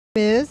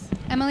Ms.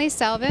 Emily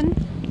Selvin.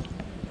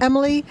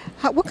 Emily,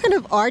 what kind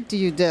of art do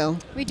you do?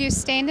 We do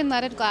stained and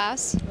leaded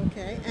glass.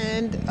 Okay,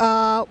 and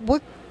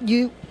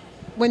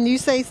when you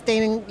say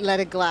stained and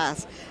leaded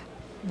glass,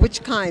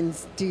 which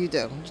kinds do you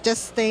do?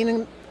 Just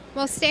stained?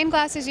 Well, stained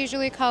glass is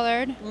usually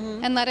colored,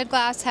 and leaded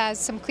glass has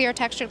some clear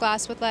textured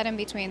glass with lead in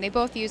between. They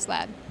both use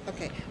lead.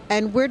 Okay,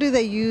 and where do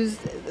they use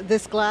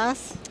this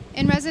glass?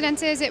 In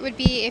residences, it would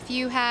be if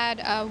you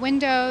had a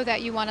window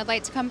that you wanted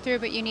light to come through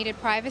but you needed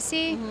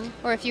privacy,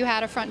 or if you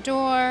had a front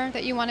door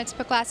that you wanted to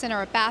put glass in,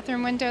 or a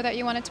bathroom window that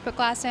you wanted to put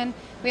glass in.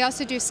 We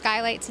also do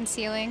skylights and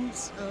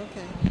ceilings.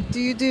 Okay.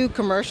 Do you do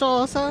commercial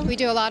also? We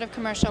do a lot of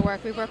commercial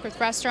work. We work with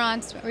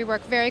restaurants. We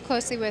work very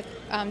closely with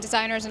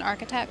designers and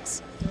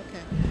architects.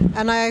 Okay.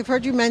 And I've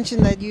heard you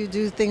mention that you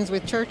do things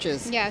with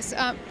churches. Yes.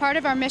 Part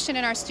of our mission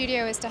in our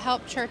studio is to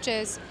help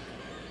churches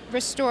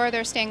restore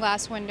their stained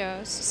glass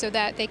windows so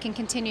that they can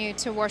continue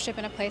to worship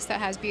in a place that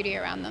has beauty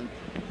around them.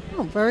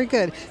 Oh, very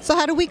good. So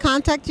how do we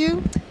contact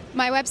you?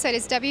 My website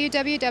is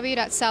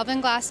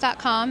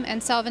www.selvinglass.com,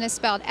 and Selvin is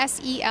spelled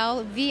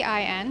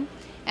S-E-L-V-I-N,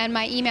 and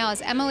my email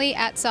is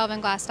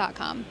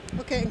emily@selvinglass.com.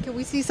 Okay, and can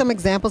we see some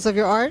examples of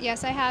your art?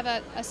 Yes, I have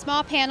a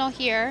small panel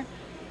here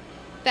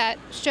that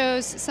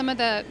shows some of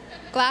the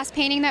glass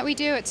painting that we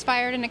do. It's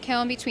fired in a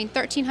kiln between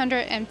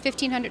 1300 and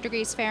 1500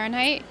 degrees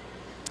Fahrenheit.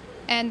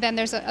 And then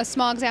there's a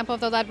small example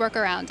of the lead work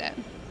around it.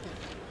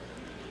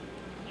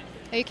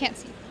 Oh, you can't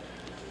see.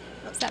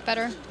 Is that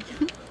better?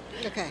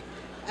 Okay.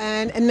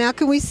 And now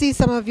can we see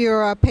some of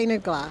your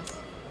painted glass?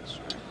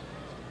 Sure.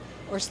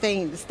 Or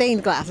stained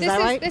glass, is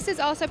that right? This is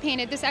also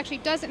painted. This actually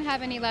doesn't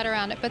have any lead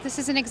around it, but this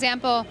is an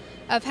example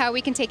of how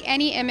we can take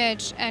any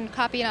image and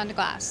copy it onto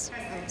glass.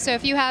 So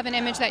if you have an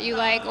image that you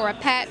like, or a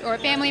pet, or a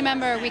family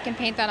member, we can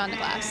paint that onto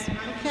glass.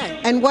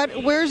 Okay. And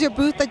where's your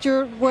booth that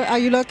where are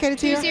you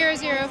located here?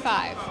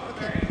 2005.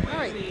 Okay. All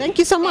right. Thank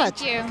you so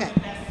much. Thank you. Okay.